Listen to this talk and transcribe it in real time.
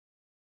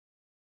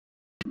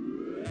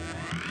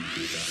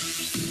Good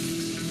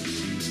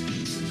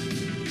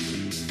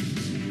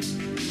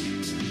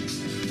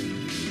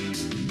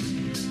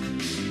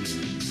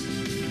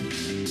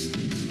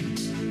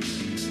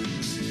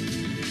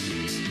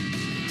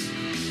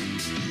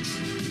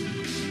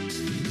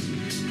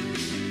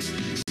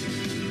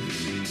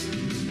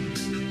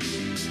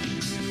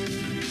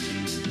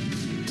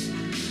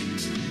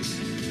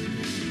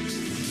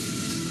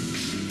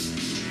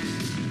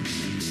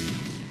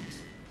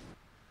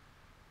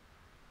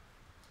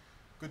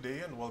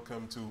day and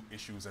welcome to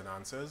Issues and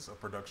Answers, a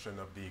production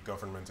of the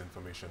Government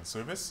Information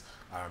Service.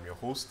 I am your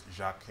host,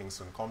 Jacques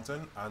Kingston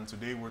Compton, and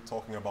today we're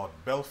talking about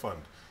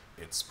BELfund,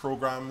 its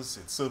programs,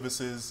 its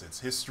services, its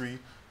history,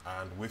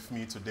 and with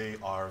me today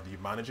are the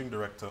Managing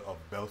Director of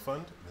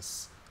BELfund,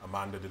 Ms.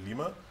 Amanda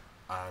DeLima,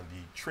 and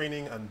the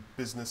Training and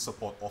Business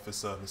Support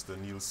Officer, Mr.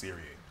 Neil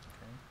Serieux.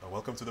 Okay.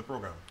 Welcome to the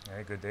program.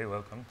 Hey, good day,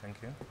 welcome, thank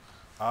you.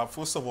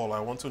 First of all, I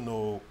want to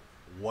know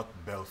what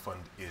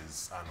BELfund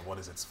is and what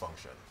is its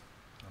function.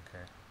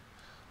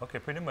 Okay,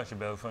 pretty much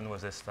BELfund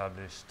was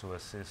established to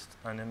assist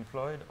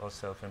unemployed or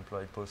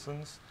self-employed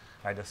persons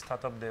either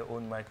start up their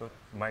own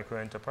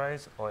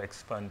micro-enterprise or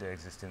expand their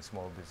existing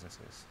small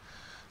businesses.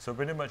 So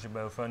pretty much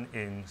BELfund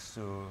aims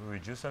to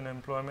reduce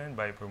unemployment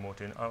by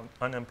promoting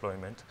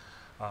unemployment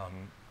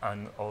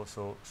and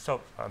also,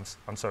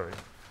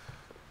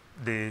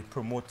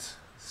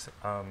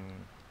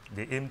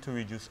 they aim to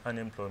reduce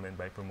unemployment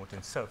by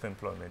promoting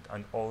self-employment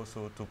and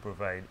also to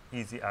provide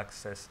easy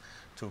access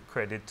to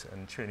credit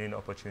and training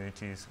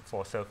opportunities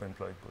for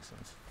self-employed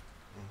persons.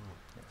 Mm-hmm.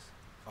 Yes.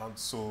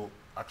 So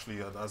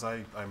actually, as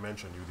I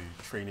mentioned, you're the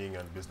Training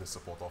and Business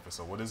Support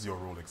Officer. What is your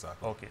role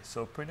exactly? Okay,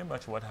 so pretty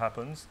much what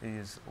happens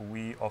is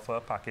we offer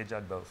a package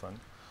at BELfund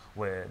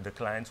where the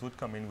clients would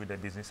come in with a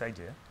business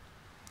idea.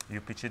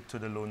 You pitch it to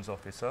the loans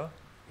officer.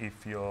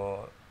 If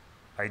your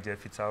idea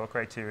fits our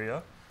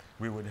criteria,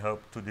 we would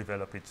help to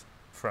develop it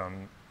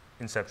from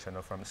inception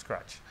or from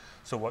scratch.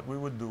 So what we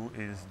would do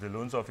is the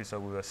loans officer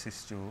will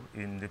assist you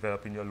in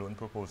developing your loan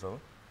proposal.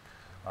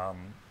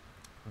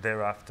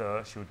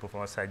 Thereafter, she would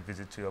perform a site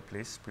visit to your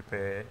place,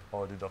 prepare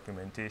all the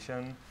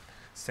documentation,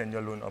 send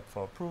your loan up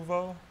for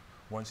approval.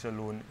 Once your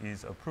loan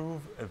is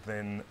approved,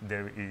 then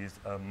there is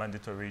a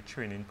mandatory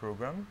training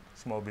program,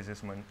 small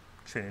businessman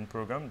training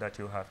program that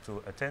you have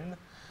to attend,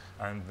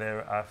 and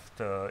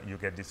thereafter you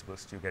get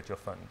disbursed, you get your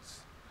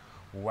funds.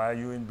 While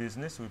you're in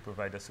business, we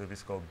provide a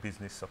service called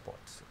business support,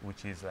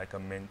 which is like a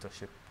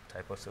mentorship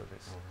type of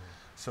service. Mm-hmm.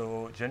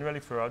 So generally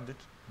throughout the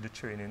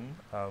training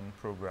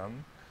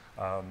program,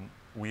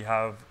 we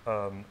have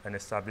an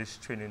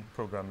established training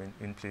program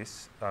in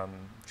place,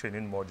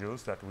 training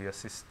modules that we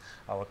assist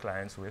our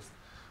clients with.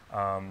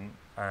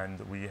 And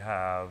we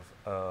have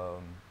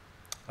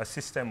a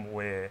system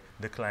where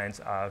the clients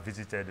are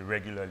visited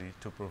regularly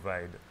to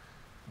provide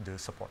the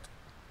support.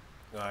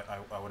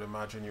 I would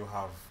imagine you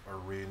have a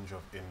range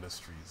of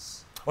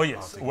industries. Oh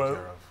yes, well,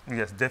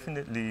 yes,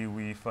 definitely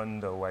we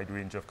fund a wide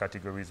range of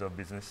categories of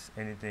business,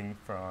 anything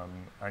from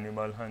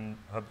animal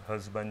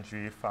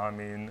husbandry,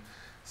 farming,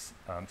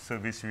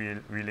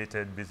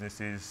 service-related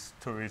businesses,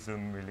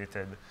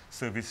 tourism-related,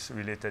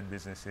 service-related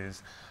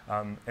businesses,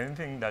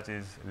 anything that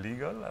is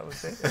legal, I would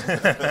say.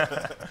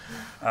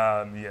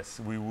 Yes,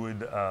 we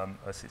would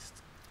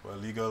assist. Well,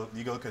 legal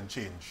can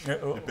change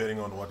depending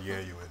on what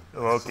year you're in.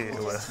 Okay,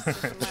 well,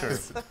 sure.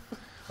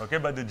 Okay,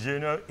 but the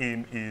general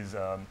aim is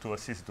to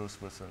assist those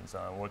persons.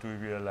 What we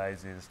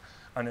realize is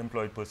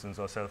unemployed persons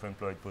or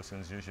self-employed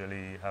persons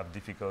usually have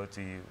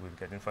difficulty with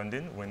getting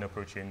funding when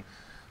approaching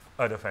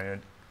other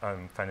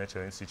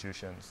financial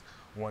institutions.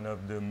 One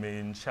of the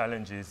main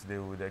challenges they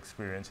would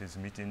experience is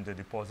meeting the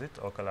deposit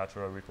or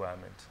collateral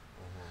requirement.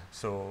 Mm-hmm.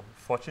 So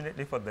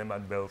fortunately for them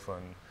at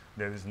BELfund,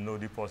 there is no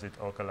deposit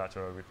or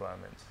collateral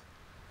requirement.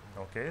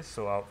 Okay,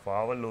 so for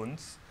our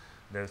loans,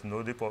 there's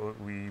no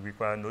we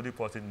require no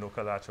deposit, no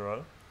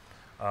collateral.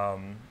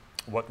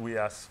 What we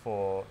ask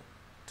for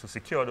to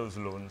secure those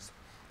loans,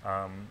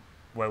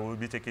 we'll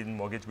be taking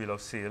mortgage bill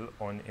of sale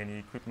on any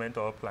equipment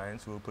or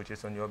appliance we'll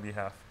purchase on your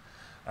behalf.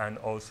 And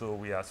also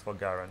we ask for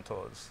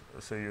guarantors.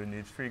 So you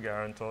need 3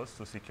 guarantors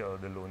to secure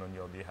the loan on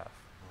your behalf.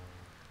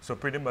 Mm. So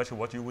pretty much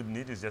what you would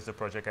need is just a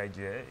project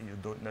idea. You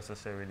don't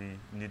necessarily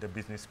need a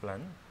business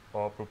plan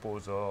or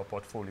proposal or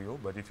portfolio,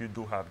 but if you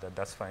do have that,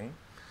 that's fine.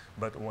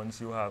 But once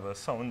you have a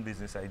sound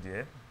business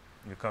idea,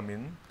 you come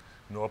in,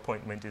 no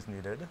appointment is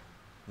needed.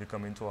 You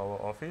come into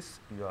our office,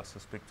 you ask to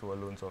speak to a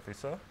loans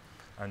officer,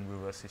 and we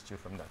will assist you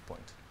from that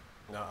point.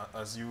 Now,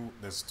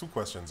 there's 2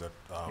 questions that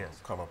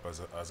come up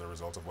as a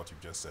result of what you've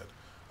just said.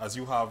 As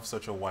you have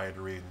such a wide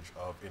range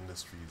of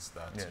industries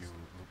that you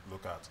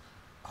look at,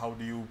 how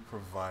do you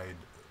provide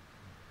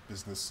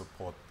business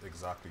support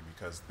exactly?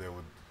 Because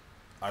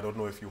I don't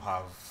know if you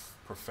have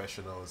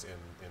professionals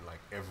in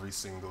like every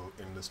single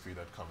industry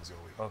that comes your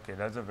way. Okay,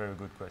 that's a very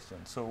good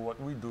question. So what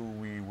we do,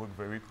 we work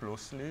very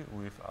closely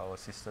with our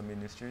sister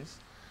ministries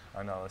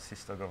and our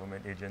sister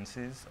government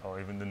agencies, or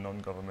even the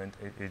non-government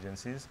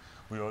agencies.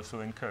 We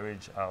also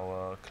encourage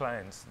our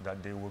clients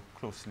that they work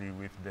closely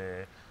with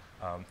their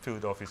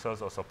field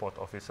officers or support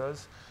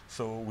officers.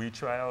 So we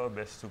try our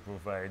best to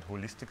provide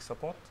holistic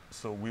support.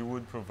 So we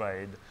would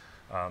provide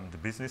the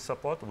business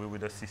support. We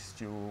would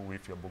assist you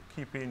with your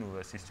bookkeeping, we will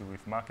assist you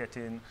with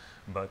marketing,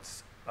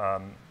 but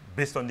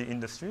based on the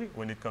industry,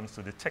 when it comes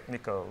to the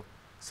technical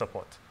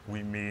support,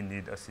 we may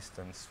need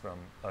assistance from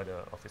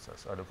other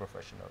officers, other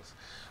professionals.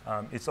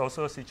 It's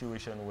also a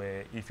situation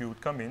where if you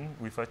would come in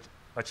with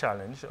a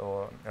challenge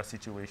or a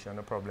situation,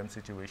 a problem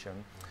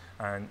situation,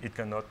 and it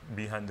cannot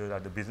be handled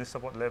at the business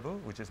support level,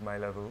 which is my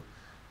level,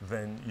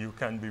 then you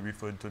can be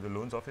referred to the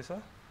loans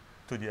officer,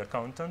 to the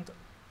accountant,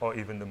 or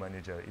even the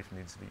manager if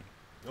needs be.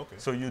 Okay.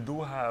 So you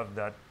do have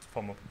that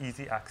form of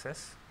easy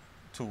access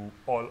to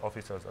all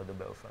officers at the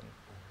BELfund.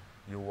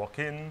 You walk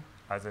in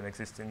as an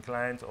existing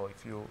client, or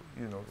if you're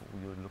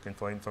looking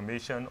for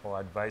information or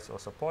advice or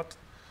support,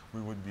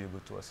 we would be able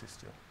to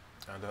assist you.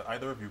 And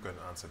either of you can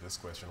answer this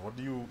question. What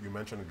do you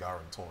mentioned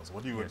guarantors.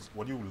 What do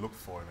you look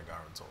for in a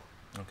guarantor?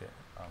 Okay.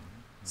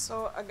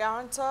 So a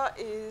guarantor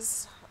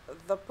is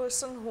the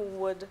person who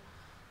would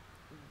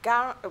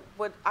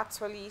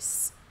actually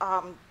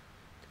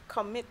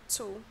commit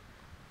to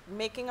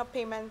making a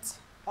payment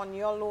on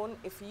your loan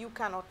if you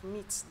cannot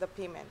meet the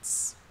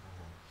payments.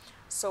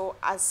 So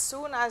as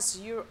soon as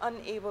you're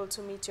unable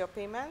to meet your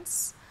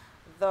payments,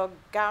 the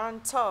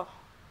guarantor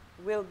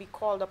will be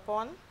called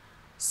upon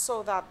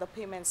so that the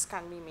payments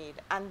can be made.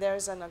 And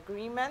there's an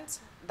agreement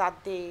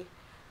that they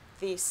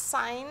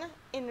sign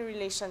in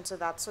relation to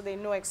that, so they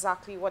know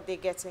exactly what they're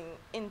getting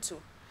into.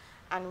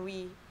 And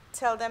we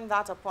tell them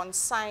that upon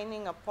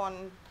signing,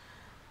 upon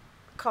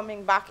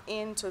coming back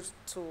in to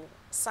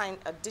sign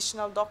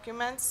additional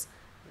documents,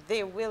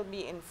 they will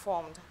be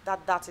informed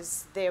that that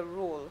is their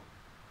role.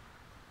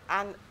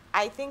 And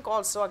I think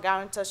also a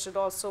guarantor should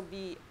also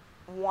be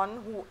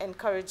one who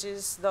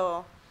encourages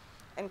the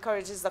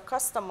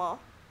customer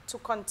to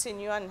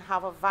continue and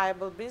have a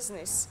viable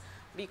business,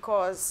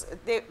 because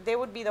they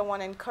would be the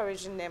one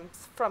encouraging them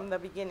from the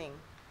beginning.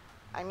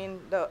 I mean,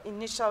 the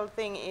initial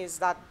thing is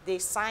that they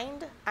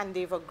signed and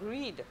they've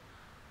agreed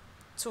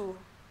to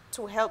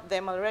help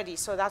them already.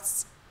 So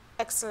that's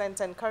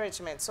excellent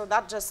encouragement. So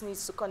that just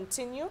needs to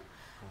continue.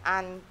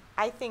 And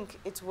I think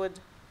it would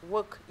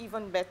work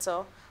even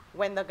better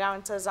when the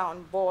guarantors are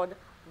on board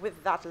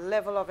with that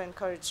level of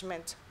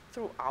encouragement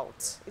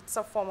throughout. It's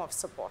a form of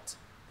support.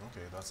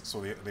 Okay,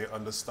 so they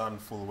understand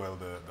full well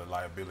the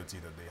liability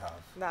that they have.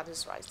 That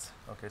is right.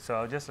 Okay, so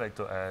I'd just like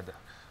to add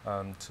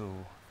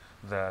to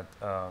that,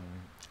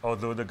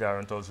 although the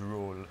guarantor's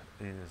role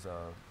is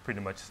pretty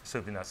much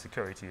serving as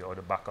security or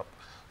the backup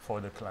for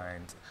the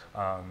client,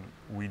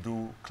 we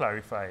do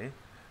clarify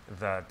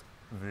that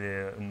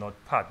they're not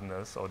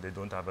partners or they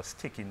don't have a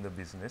stake in the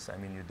business. I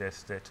mean, you're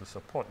just there to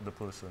support the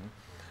person.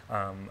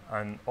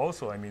 And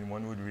also, I mean,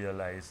 one would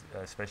realize,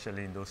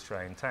 especially in those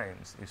trying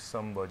times, if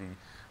somebody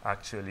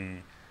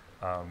actually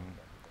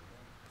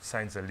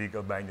signs a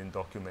legal binding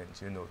document,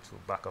 to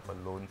back up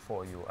a loan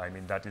for you, I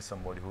mean, that is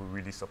somebody who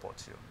really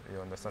supports you.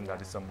 You understand?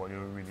 That is somebody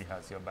who really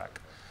has your back.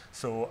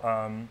 So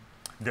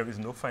there is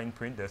no fine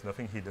print. There's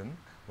nothing hidden.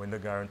 When the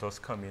guarantors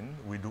come in,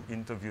 we do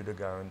interview the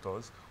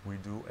guarantors. We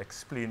do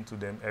explain to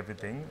them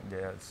everything.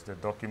 There's the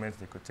documents.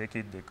 They could take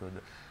it. They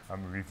could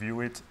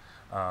review it.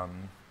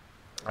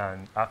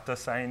 And after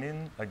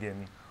signing,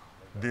 again,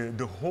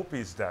 the hope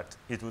is that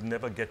it would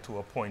never get to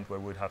a point where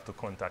we'd have to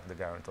contact the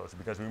guarantors,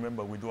 because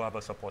remember, we do have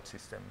a support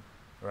system,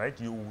 right?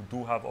 You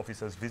do have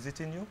officers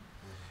visiting you.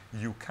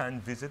 You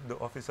can visit the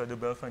office at the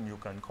BELfund, you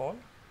can call.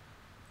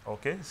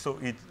 Okay, so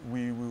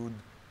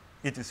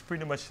it is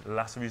pretty much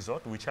last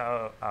resort, which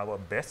are our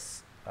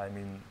best. I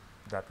mean,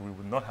 that we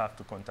would not have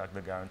to contact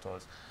the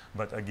guarantors.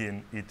 But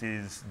again, it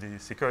is the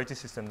security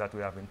system that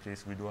we have in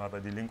place. We do have a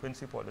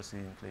delinquency policy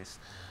in place.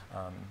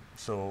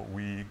 So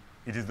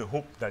it is the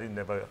hope that it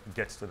never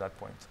gets to that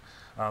point.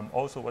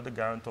 Also, what the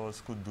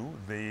guarantors could do,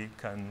 they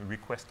can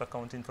request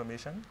account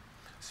information.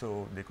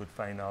 So they could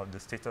find out the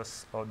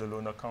status of the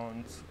loan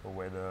account, or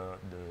whether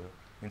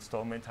the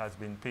installment has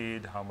been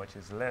paid, how much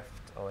is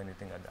left, or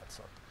anything of that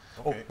sort.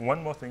 Okay. Oh,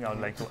 one more thing I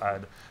would like to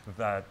add,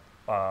 that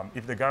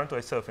if the guarantor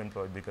is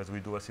self-employed, because we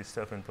do assist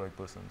self-employed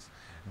persons,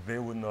 they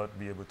would not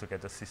be able to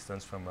get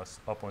assistance from us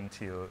up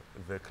until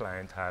the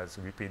client has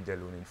repaid their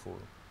loan in full.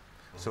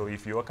 So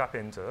if you're a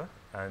carpenter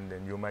and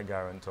then you're my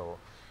guarantor,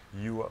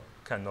 you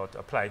cannot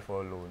apply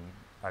for a loan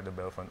at the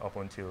BELfund up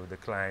until the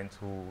client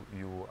who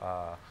you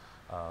are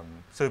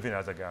serving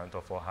as a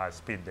guarantor for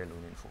has paid their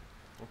loan in full.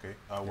 Okay,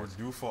 we're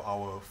due for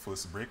our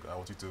first break. I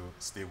want you to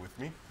stay with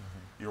me.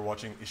 You're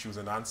watching Issues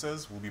and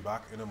Answers. We'll be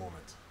back in a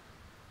moment.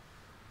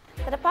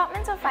 The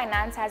Department of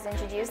Finance has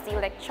introduced the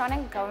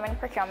Electronic Government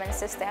Procurement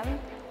System,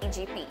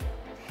 EGP.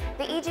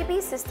 The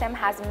EGP system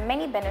has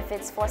many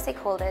benefits for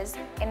stakeholders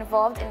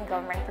involved in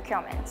government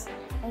procurement.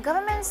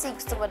 Government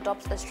seeks to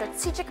adopt a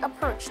strategic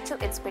approach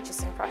to its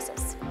purchasing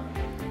process.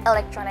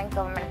 Electronic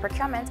government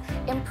procurement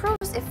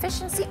improves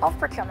efficiency of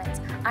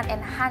procurement and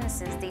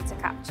enhances data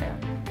capture.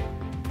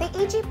 The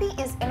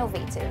EGP is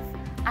innovative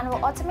and will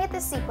automate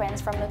the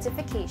sequence from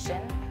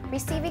notification,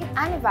 receiving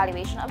and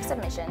evaluation of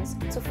submissions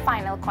to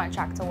final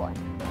contract award.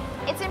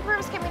 It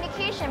improves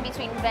communication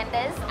between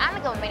vendors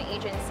and government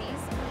agencies,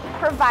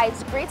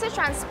 provides greater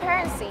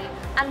transparency,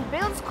 and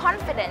builds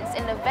confidence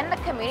in the vendor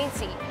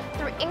community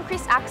through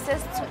increased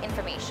access to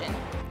information.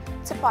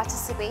 To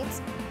participate,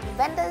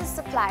 vendors,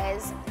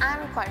 suppliers,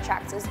 and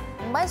contractors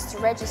must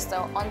register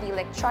on the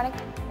electronic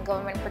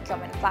government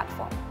procurement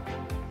platform.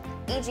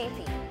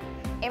 EGP,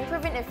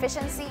 improving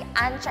efficiency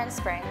and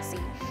transparency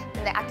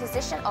in the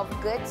acquisition of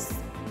goods,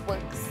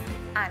 works,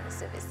 and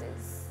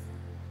services.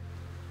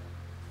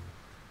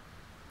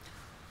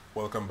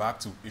 Welcome back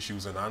to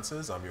Issues and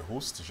Answers. I'm your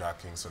host,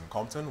 Jacques Kingston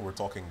Compton. We're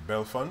talking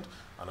BELfund,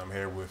 and I'm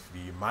here with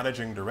the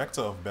Managing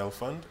Director of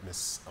BELfund,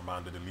 Ms.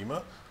 Amanda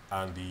DeLima,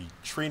 and the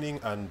Training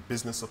and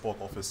Business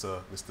Support Officer,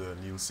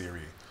 Mr. Neil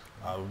Serieux.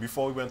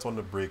 Before we went on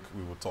the break,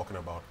 we were talking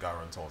about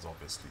guarantors,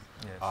 obviously.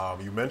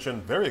 Yes.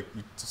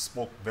 You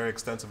spoke very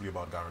extensively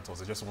about guarantors.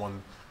 There's just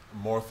one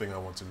more thing I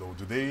want to know.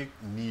 Do they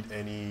need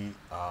any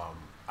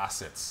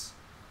assets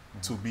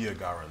to be a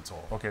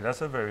guarantor? Okay,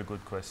 that's a very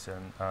good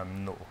question.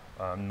 No.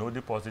 No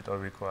deposit or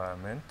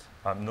requirement,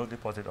 no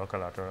deposit or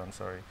collateral, I'm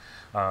sorry.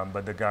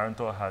 But the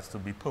guarantor has to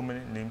be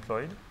permanently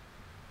employed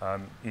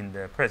in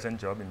their present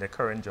job, in their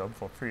current job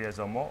for 3 years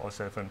or more, or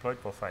self-employed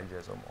for 5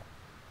 years or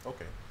more.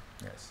 Okay.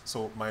 Yes.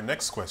 So my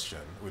next question,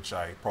 which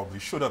I probably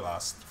should have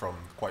asked from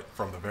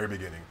the very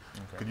beginning,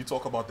 could you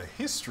talk about the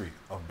history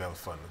of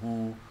BELfund?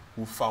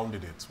 Who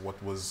founded it?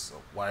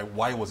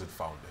 Why was it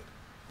founded?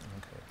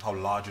 Okay. How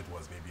large it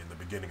was maybe in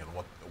the beginning, and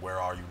where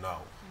are you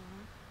now?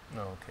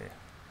 Okay.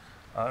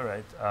 All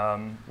right.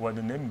 Well,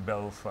 the name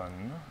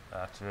BELfund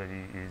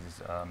actually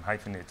is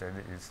hyphenated.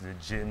 It's the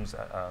James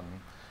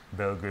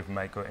Belgrave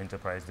Micro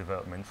Enterprise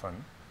Development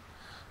Fund.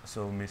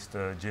 So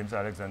Mr. James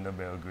Alexander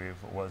Belgrave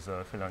was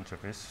a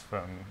philanthropist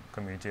from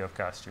community of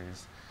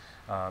Castries.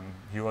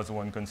 He was the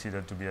one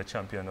considered to be a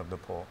champion of the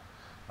poor,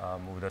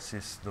 who would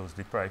assist those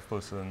deprived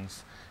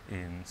persons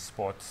in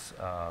sports,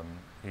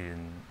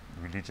 in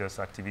religious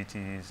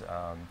activities,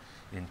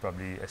 in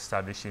probably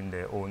establishing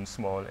their own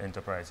small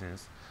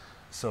enterprises.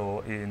 So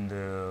in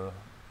the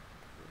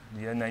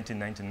year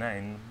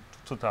 1999,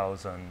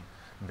 2000,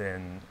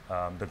 then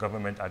the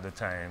government at the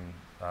time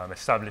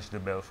established the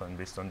BELfund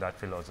based on that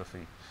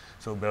philosophy.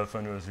 So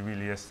BELfund was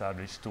really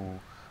established to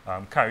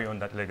carry on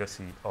that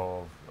legacy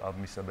of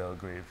Mr.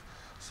 Belgrave.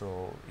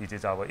 So it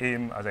is our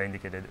aim, as I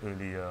indicated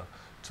earlier,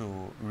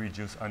 to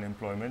reduce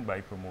unemployment by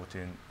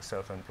promoting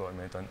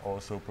self-employment and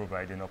also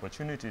providing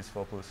opportunities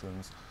for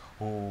persons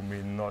who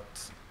may not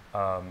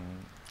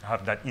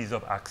have that ease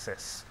of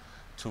access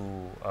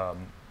to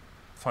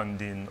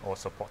funding or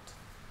support.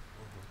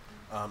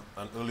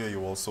 And earlier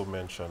you also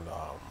mentioned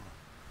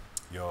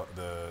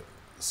the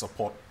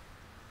support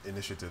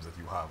initiatives that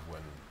you have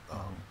when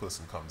a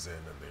person comes in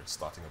and they're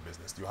starting a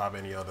business. Do you have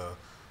any other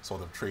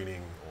sort of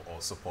training or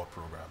support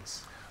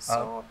programs?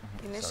 So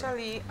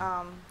initially,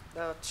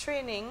 the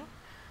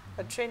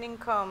training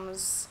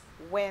comes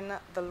when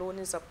the loan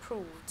is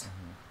approved,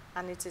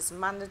 and it is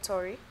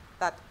mandatory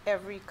that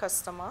every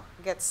customer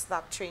gets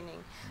that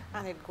training,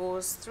 and it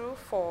goes through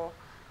for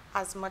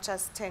as much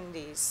as 10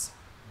 days.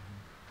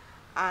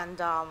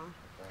 And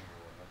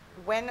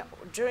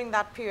during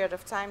that period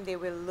of time, they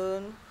will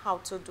learn how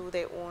to do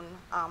their own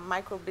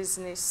micro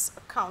business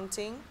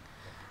accounting,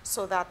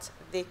 so that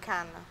they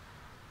can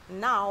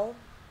now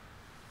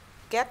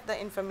get the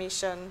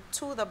information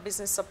to the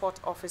business support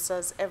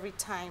officers every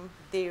time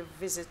they're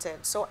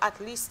visited. So at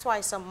least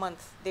twice a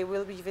month they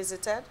will be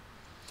visited,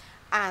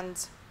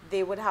 and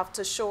they would have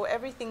to show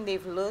everything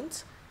they've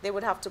learned. They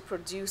would have to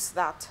produce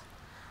that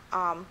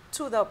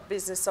to the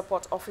business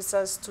support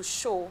officers to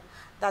show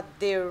that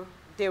they're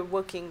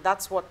working,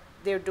 that's what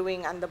they're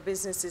doing, and the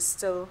business is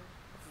still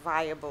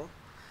viable.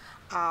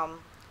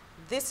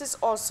 This is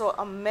also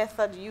a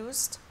method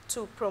used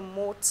to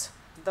promote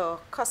the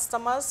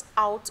customers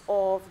out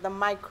of the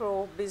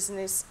micro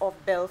business of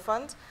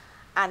BELfund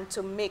and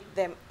to make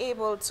them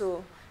able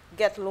to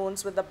get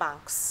loans with the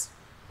banks,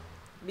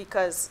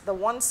 because the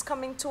ones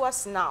coming to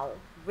us now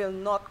will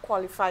not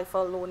qualify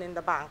for a loan in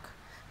the bank.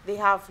 They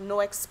have no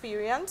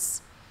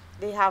experience,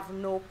 they have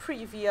no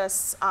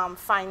previous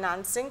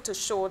financing to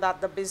show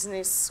that the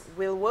business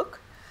will work,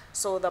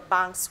 so the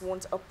banks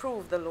won't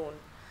approve the loan.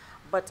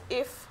 But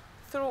if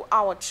through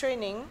our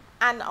training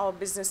and our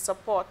business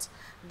support,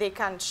 they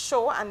can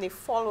show and they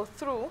follow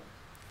through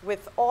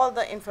with all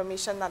the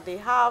information that they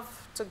have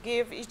to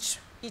give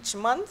each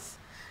month,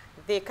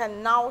 they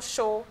can now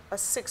show a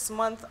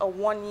 6-month or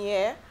 1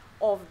 year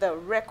of the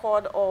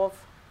record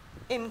of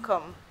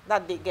income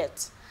that they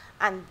get.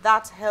 And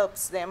that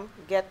helps them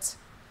get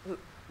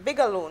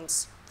bigger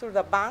loans through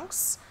the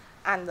banks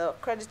and the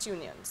credit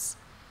unions.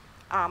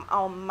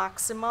 Our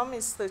maximum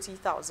is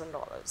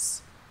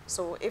 $30,000.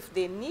 So if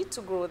they need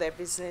to grow their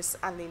business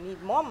and they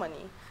need more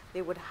money,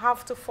 they would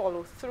have to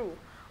follow through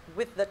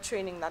with the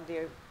training that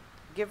they're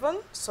given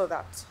so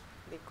that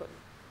they could.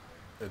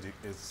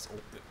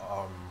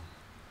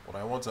 What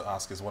I want to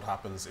ask is what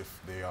happens if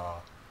they are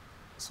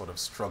sort of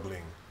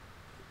struggling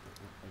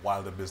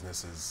while the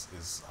business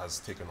has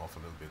taken off a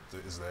little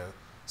bit? Is there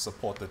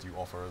support that you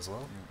offer as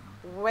well?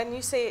 When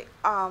you say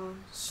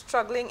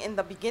struggling in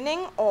the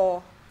beginning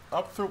or?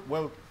 Up through,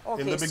 well,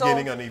 Okay, in the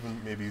beginning and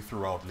even maybe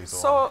throughout later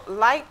on. So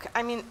like,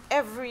 I mean,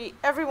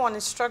 everyone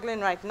is struggling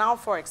right now,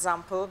 for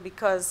example,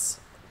 because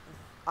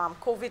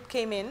COVID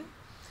came in,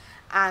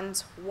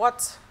 and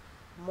what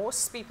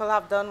most people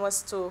have done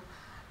was to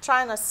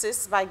try and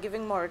assist by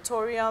giving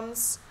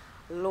moratoriums,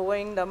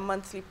 lowering the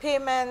monthly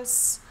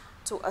payments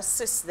to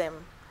assist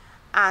them.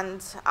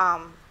 And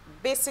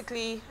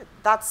basically,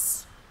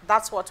 that's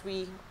what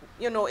we,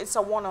 you know, it's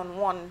a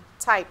one-on-one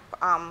type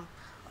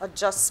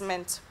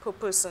adjustment per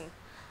person,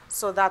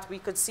 so that we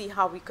could see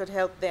how we could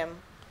help them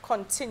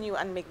continue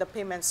and make the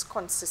payments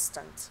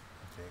consistent.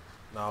 Okay.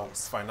 Now,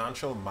 Yes.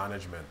 financial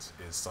management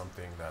is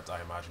something that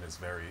I imagine is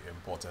very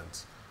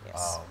important,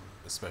 Yes.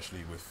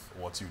 especially with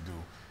what you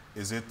do.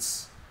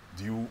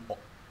 Do you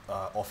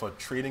offer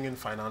training in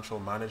financial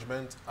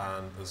management,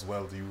 and as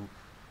well,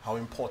 how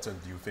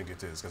important do you think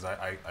it is? Because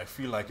I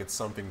feel like it's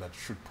something that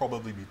should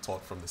probably be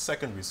taught from the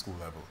secondary school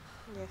level.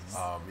 Yes.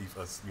 If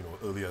as you know,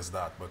 early as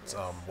that. But Yes.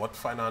 what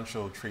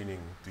financial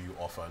training do you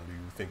offer, and do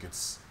you think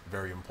it's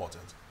very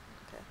important?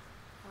 Okay.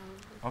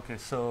 Okay,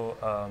 so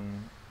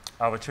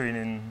our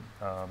training,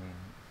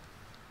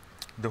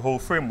 the whole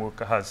framework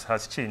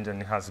has changed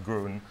and has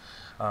grown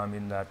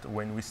in that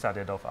when we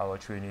started off, our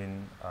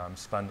training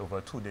spanned over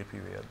a 2-day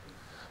period.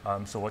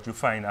 So what you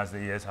find as the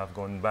years have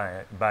gone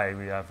by,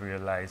 we have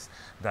realized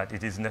that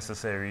it is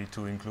necessary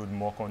to include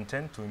more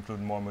content, to include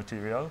more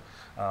material,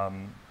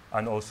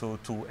 and also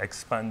to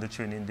expand the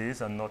training days,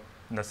 and not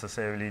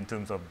necessarily in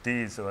terms of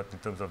days, but in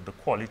terms of the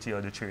quality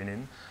of the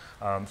training.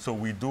 So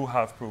we do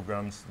have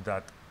programs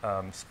that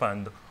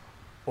span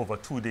over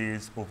 2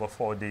 days, over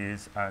 4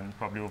 days, and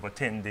probably over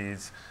 10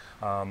 days.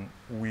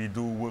 We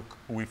do work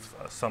with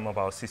some of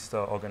our sister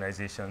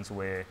organizations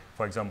where,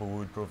 for example, we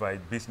would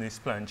provide business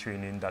plan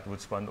training that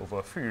would span over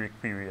a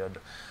 3-week period.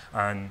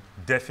 And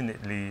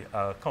definitely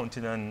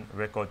accounting and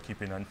record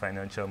keeping and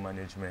financial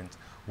management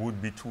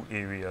would be 2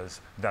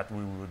 areas that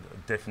we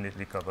would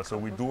definitely cover. So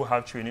we do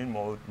have training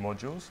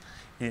modules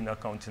in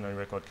accounting and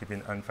record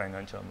keeping and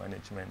financial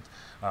management.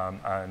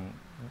 And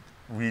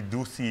we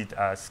do see it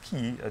as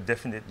key,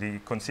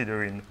 definitely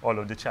considering all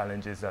of the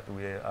challenges that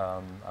we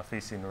are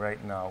facing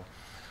right now,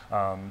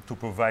 to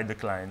provide the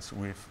clients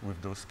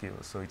with those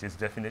skills. So it is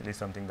definitely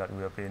something that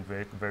we are paying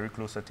very, very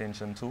close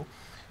attention to.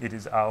 It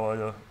is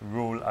our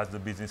role as the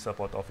business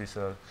support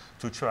officer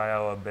to try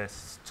our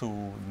best to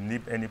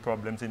nip any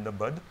problems in the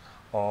bud,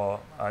 or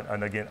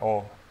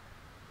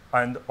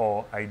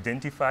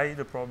identify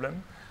the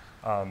problem,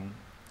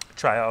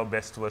 try our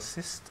best to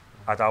assist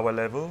at our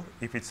level.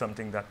 If it's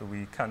something that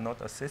we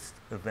cannot assist,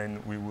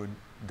 then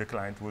the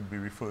client would be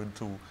referred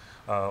to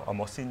a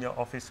more senior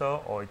officer,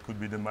 or it could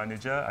be the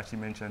manager. As you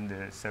mentioned,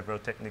 there are several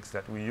techniques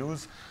that we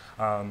use.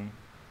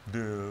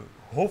 The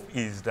hope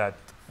is that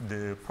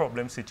the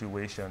problem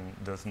situation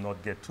does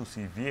not get too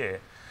severe,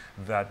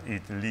 that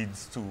it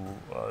leads to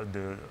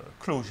the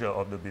closure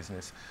of the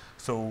business.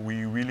 So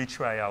we really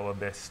try our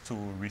best to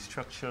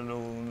restructure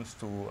loans,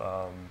 to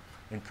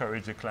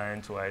encourage the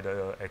client to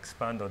either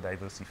expand or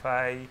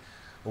diversify.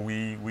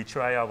 We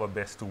try our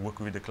best to work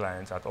with the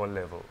clients at all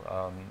levels.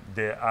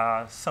 There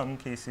are some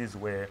cases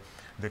where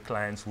the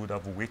clients would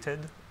have waited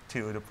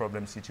till the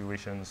problem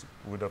situations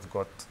would have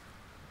got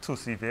too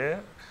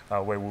severe,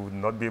 where we would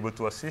not be able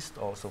to assist.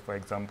 Also, for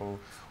example,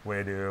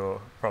 where they're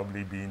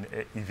probably being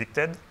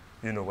evicted,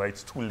 you know, where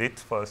it's too late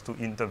for us to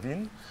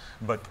intervene.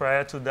 But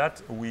prior to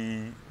that,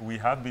 we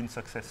have been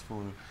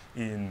successful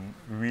in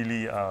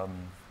really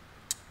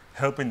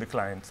helping the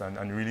clients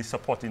and really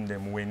supporting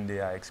them when they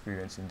are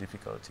experiencing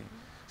difficulty.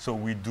 So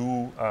we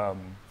do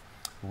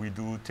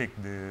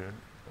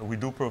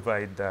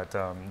provide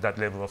that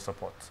level of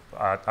support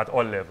at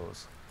all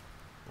levels.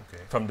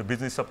 Okay. From the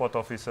business support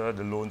officer,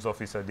 the loans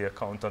officer, the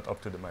accountant,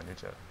 up to the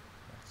manager.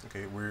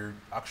 Okay, we're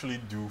actually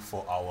due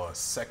for our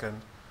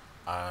second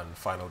and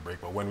final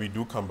break, but when we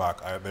do come back,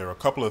 there are a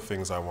couple of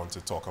things I want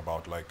to talk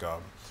about. Like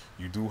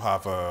you do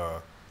have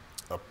a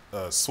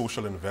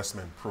social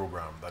investment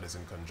program that is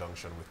in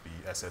conjunction with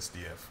the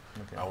SSDF.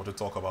 Okay. I want to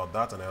talk about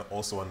that, and I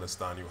also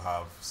understand you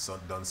have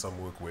done some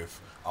work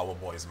with Our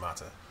Boys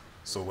Matter.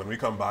 So when we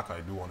come back,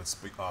 I do want to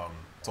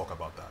talk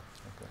about that.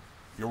 Okay.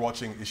 You're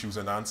watching Issues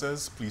and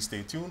Answers. Please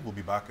stay tuned. We'll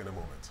be back in a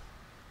moment.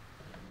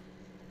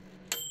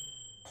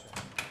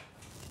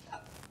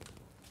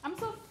 I'm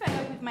so fed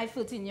up with my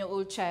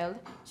 13-year-old child.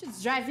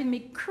 She's driving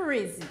me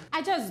crazy.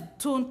 I just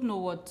don't know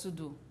what to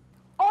do.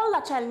 All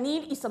that child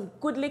need is some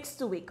good licks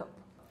to wake up.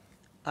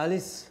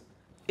 Alice,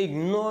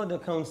 ignore the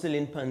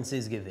counseling Pansy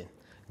is giving.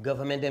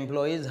 Government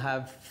employees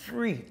have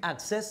free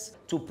access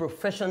to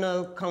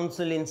professional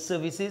counseling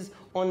services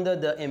under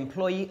the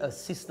Employee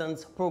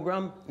Assistance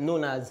Program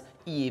known as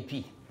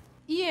EAP.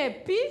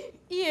 EAP?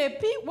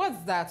 EAP?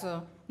 What's that?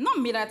 Not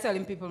me that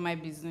telling people my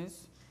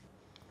business.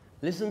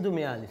 Listen to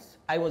me, Alice.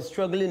 I was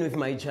struggling with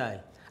my child.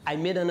 I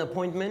made an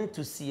appointment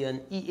to see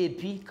an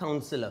EAP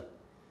counselor,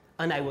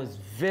 and I was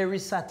very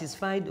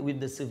satisfied with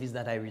the service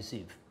that I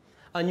received.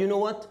 And you know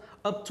what?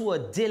 Up to a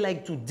day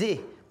like today,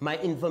 My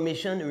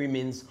information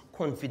remains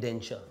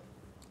confidential.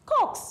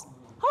 Cox,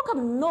 how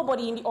come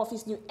nobody in the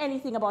office knew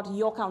anything about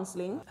your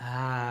counseling?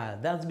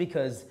 That's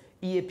because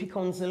EAP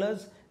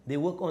counselors, they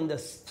work under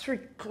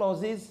strict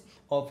clauses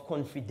of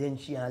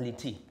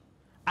confidentiality.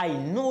 I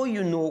know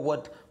you know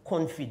what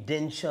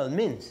confidential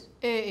means.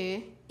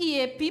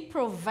 EAP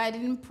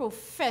providing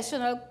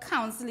professional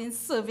counseling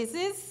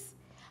services?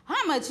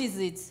 How much is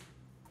it?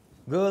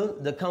 Girl,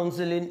 the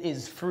counseling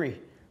is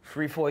free.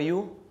 Free for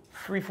you,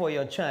 free for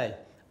your child.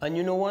 And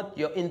you know what?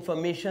 Your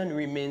information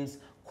remains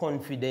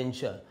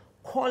confidential.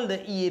 Call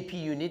the EAP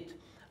unit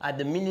at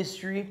the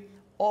Ministry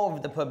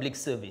of the Public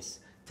Service.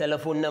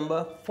 Telephone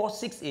number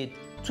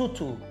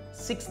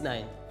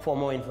 468-2269 for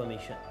more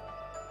information.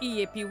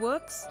 EAP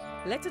works.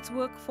 Let it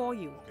work for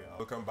you. Okay,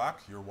 welcome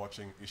back. You're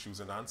watching Issues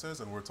and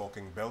Answers, and we're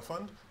talking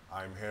BELfund.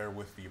 I'm here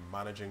with the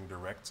Managing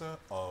Director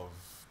of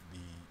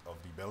the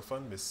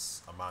BELfund,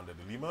 Miss Amanda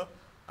DeLima,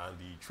 and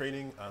the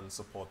Training and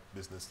Support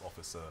Business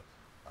Officer,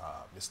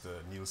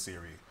 Mr. Neil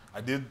Serieux. I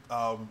did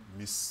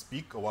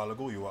misspeak a while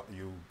ago.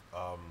 You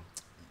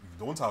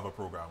don't have a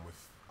program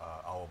with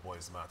Our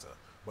Boys Matter,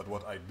 but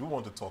what I do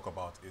want to talk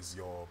about is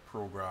your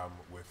program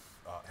with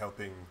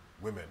helping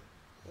women.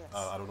 Yes.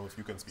 I don't know if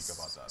you can speak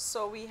about that.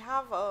 So we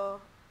have a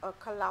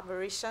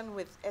collaboration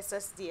with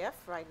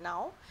SSDF right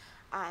now,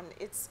 and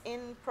it's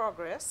in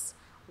progress,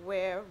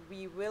 where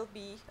we will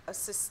be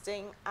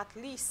assisting at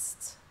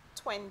least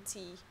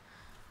 20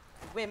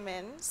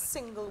 women,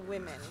 single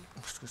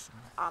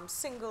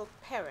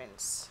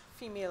parents,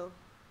 female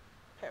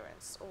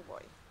parents, oh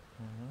boy.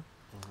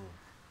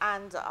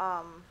 And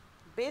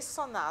based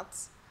on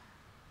that,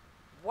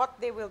 what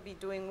they will be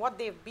doing, what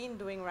they've been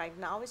doing right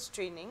now is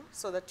training.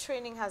 So the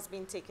training has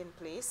been taking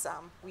place.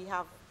 We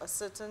have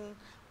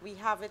we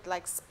have it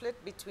like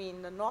split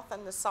between the north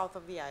and the south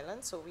of the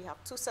island. So we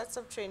have 2 sets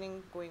of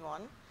training going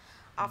on,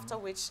 after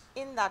which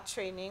in that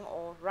training,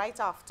 or right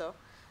after,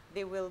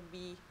 they will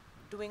be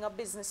doing a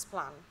business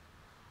plan.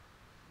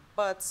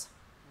 But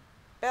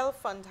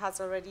BELfund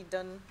has already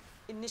done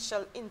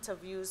initial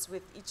interviews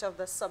with each of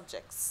the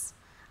subjects,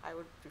 I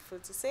would prefer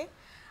to say.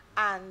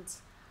 And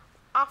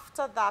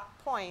after that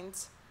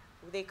point,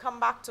 they come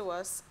back to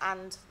us,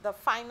 and the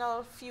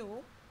final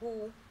few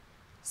who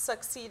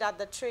succeed at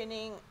the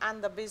training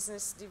and the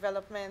business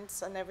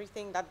developments and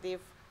everything that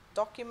they've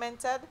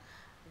documented,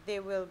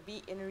 they will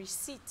be in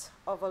receipt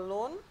of a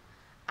loan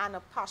and a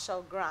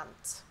partial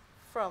grant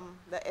from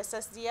the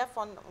SSDF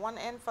on one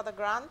end for the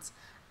grant,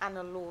 and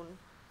a loan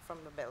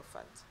from the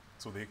BELfund.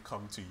 So they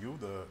come to you,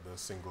 the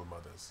single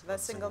mothers? The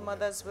single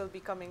mothers will be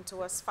coming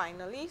to us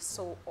finally,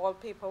 so all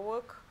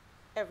paperwork,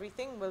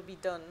 everything will be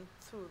done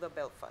through the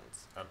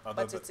BELfund.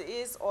 But it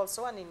is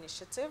also an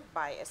initiative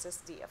by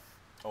SSDF.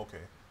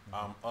 Okay.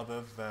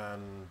 Other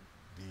than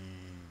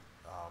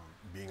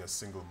being a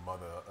single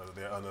mother, are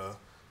there other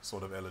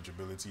sort of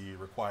eligibility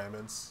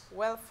requirements?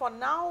 Well, for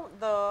now,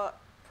 the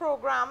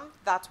program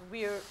that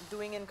we're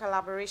doing in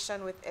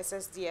collaboration with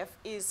SSDF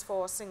is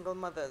for single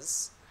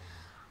mothers.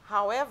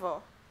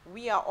 However,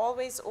 we are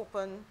always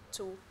open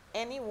to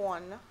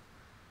anyone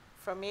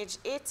from age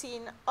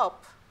 18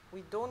 up.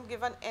 We don't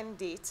give an end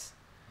date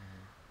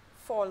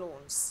for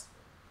loans.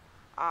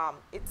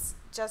 It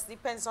just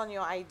depends on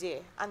your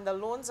idea. And the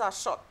loans are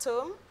short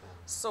term,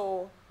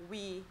 so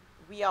we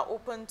are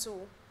open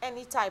to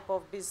any type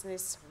of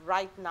business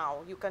right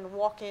now. You can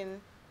walk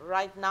in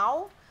right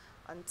now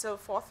until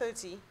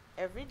 4:30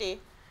 every day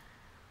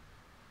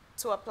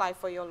to apply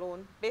for your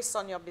loan based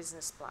on your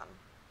business plan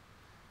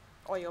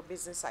or your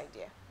business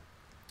idea.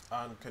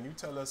 And can you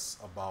tell us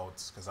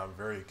about, because I'm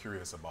very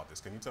curious about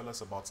this, can you tell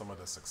us about some of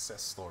the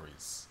success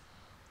stories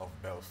of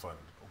BELfund?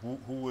 Who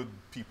would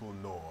people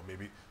know? Or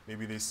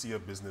maybe they see a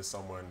business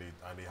somewhere and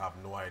they have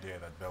no idea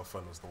that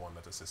BELfund was the one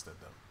that assisted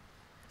them.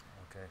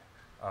 Okay.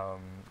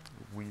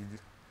 We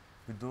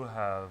do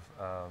have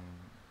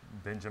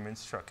Benjamin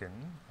Strachan.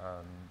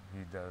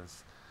 He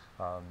does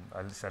a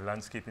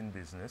landscaping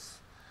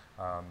business.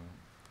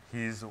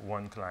 He's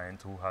one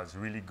client who has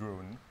really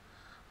grown.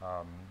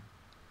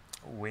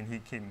 When he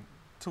came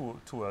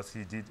to us,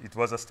 it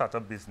was a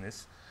startup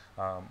business.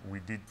 We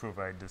did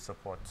provide the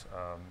support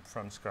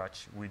from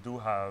scratch. We do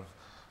have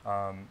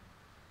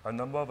a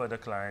number of other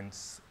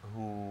clients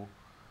who,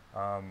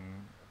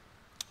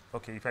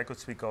 okay, if I could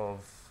speak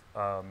of,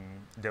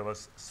 there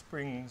was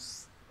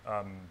Springs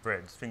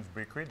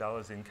Bakery, that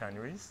was in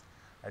Canaries.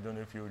 I don't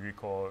know if you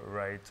recall,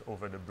 right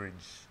over the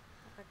bridge.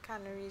 The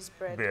Canaries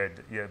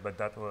bread. Yeah, but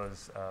that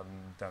was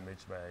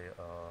damaged by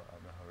a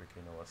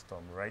hurricane or a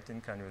storm. Right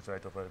in Canaries,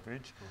 right over the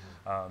bridge.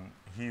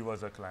 He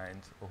was a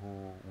client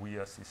who we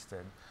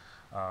assisted.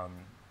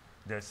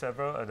 There are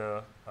several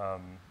other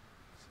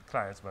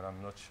clients, but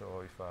I'm not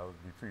sure if I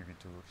would be privy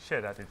to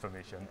share that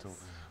information too.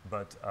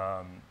 But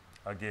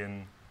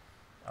again,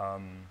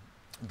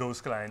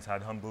 those clients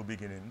had humble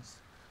beginnings.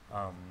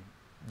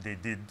 They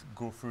did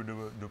go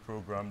through the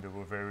program. They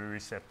were very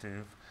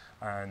receptive,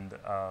 and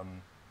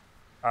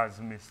as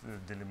Mr.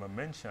 DeLima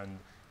mentioned,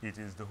 it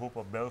is the hope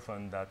of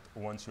BELfund that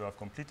once you have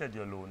completed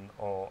your loan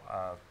or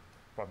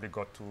probably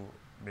got to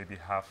maybe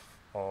half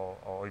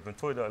or even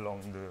further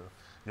along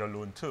your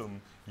loan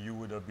term, you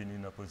would have been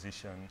in a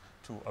position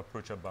to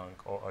approach a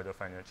bank or other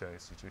financial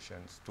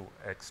institutions to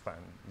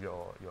expand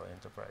your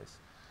enterprise.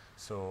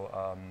 So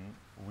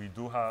we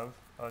do have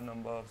a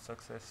number of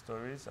success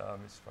stories.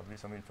 It's probably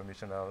some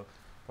information I'll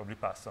probably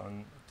pass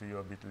on to you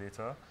a bit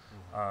later.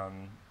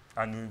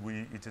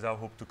 And it is our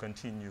hope to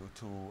continue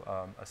to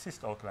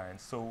assist our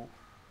clients. So,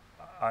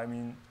 I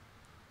mean,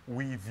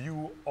 we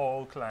view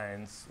all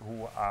clients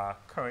who are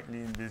currently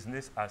in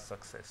business as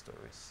success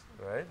stories,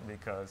 right?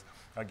 Because,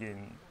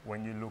 again,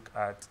 when you look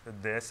at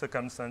their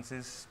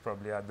circumstances,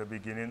 probably at the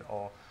beginning,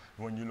 or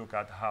when you look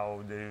at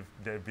how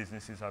their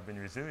businesses have been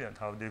resilient,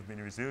 how they've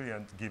been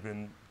resilient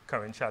given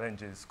current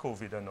challenges,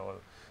 COVID and all.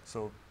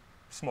 So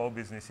small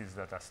businesses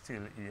that are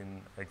still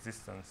in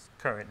existence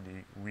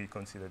currently, we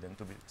consider them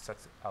to be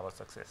our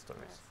success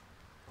stories. Yes.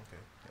 Okay.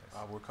 Yes.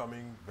 We're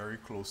coming very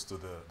close to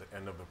the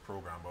end of the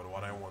program, but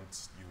what I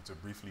want you to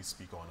briefly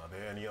speak on, are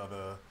there any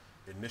other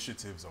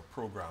initiatives or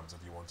programs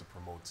that you want to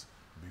promote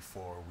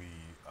before we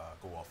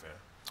go off air?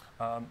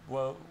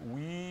 Well,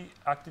 we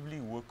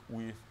actively work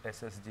with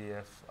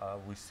SSDF,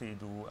 with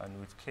SEDU, and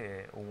with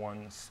CARE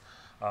once,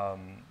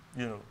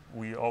 you know,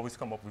 we always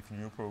come up with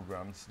new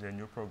programs. There are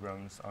new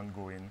programs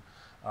ongoing.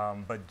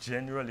 But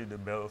generally, the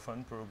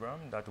BELfund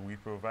program that we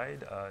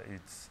provide,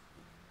 it's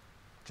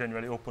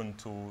generally open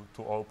to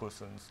all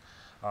persons.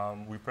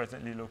 We're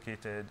presently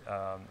located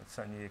at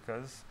Sunny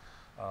Acres.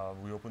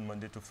 We open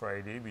Monday to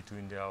Friday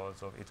between the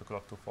hours of 8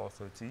 o'clock to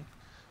 4:30.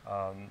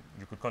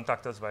 You could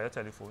contact us via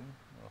telephone,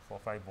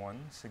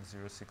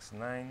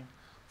 451-6069,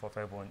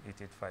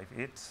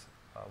 451-8858.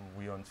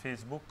 We're on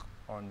Facebook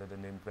under the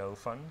name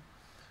BELfund.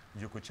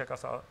 You could check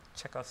out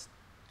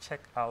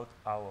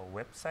our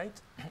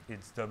website.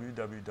 It's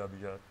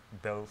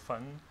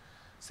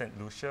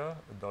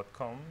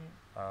www.BELfundSaintLucia.com,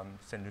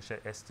 Saint Lucia,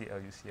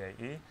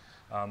 STLUCIA.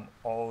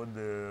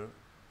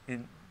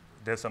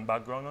 There's some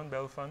background on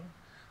BELfund.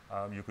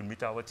 You could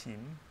meet our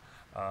team.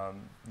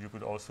 You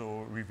could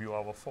also review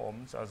our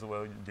forms as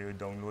well. They're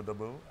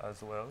downloadable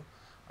as well.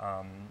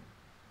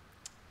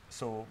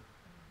 So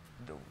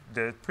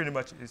there pretty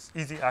much is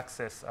easy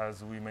access,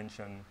 as we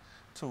mentioned,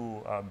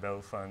 to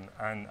BELfund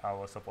and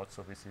our support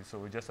services. So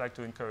we just like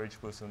to encourage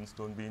persons,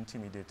 don't be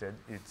intimidated.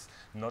 It's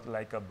not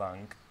like a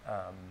bank.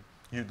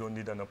 You don't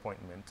need an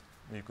appointment.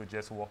 You could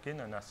just walk in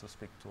and ask to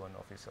speak to an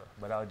officer.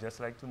 But I would just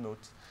like to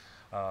note,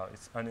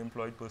 it's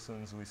unemployed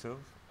persons we serve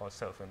or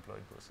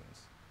self-employed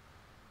persons.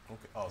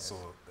 Okay. Oh, Yes.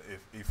 so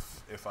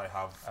if I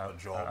have a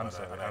job I'm and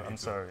sorry. I need I'm to-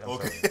 sorry. I'm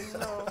Okay. sorry.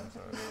 No, I'm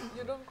sorry.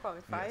 you don't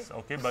qualify. Yes,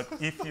 okay, but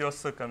if your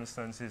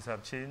circumstances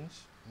have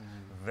changed,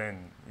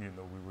 then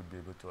we would be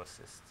able to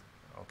assist.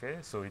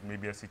 Okay, so it may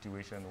be a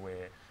situation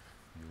where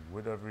you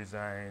would have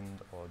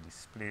resigned or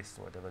displaced,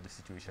 whatever the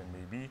situation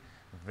may be,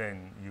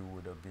 then you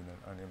would have been an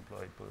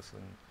unemployed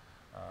person,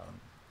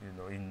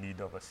 in need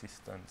of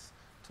assistance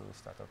to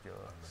start up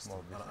your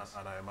small business.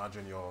 And I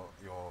imagine your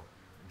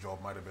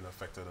job might have been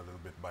affected a little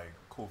bit by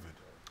COVID.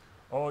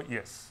 Oh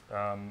yes,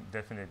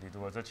 definitely. It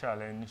was a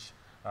challenge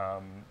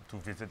to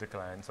visit the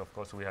clients. Of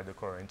course, we had the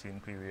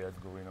quarantine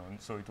period going on,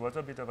 so it was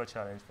a bit of a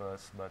challenge for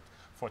us, but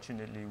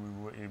fortunately we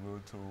were able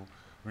to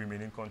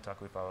remain in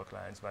contact with our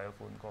clients via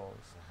phone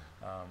calls,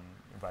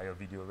 via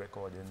video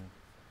recording,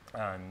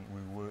 and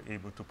we were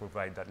able to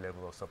provide that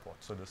level of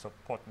support. So the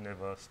support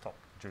never stopped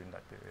during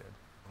that period.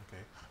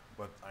 Okay,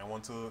 but I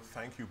want to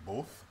thank you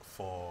both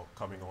for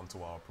coming on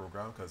to our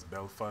program, because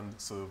BELfund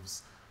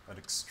serves an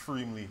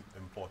extremely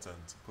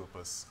important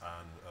purpose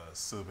and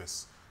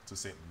service to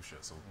St.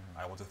 Lucia. So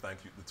I want to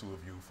thank you, the two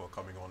of you, for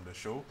coming on the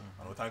show.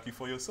 I want to thank you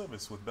for your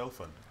service with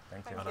BELfund.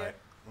 Thank you. Thank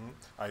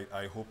And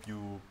I hope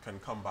you can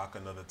come back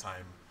another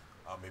time,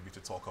 maybe to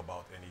talk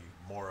about any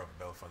more of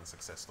BELfund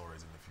success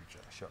stories in the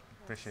future. Sure,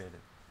 appreciate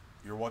it.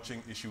 You're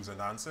watching Issues and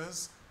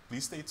Answers.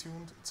 Please stay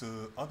tuned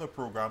to other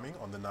programming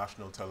on the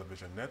National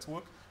Television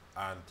Network,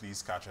 and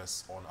please catch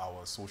us on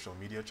our social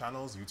media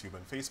channels, YouTube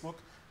and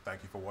Facebook.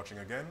 Thank you for watching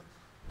again.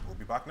 We'll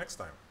be back next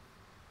time.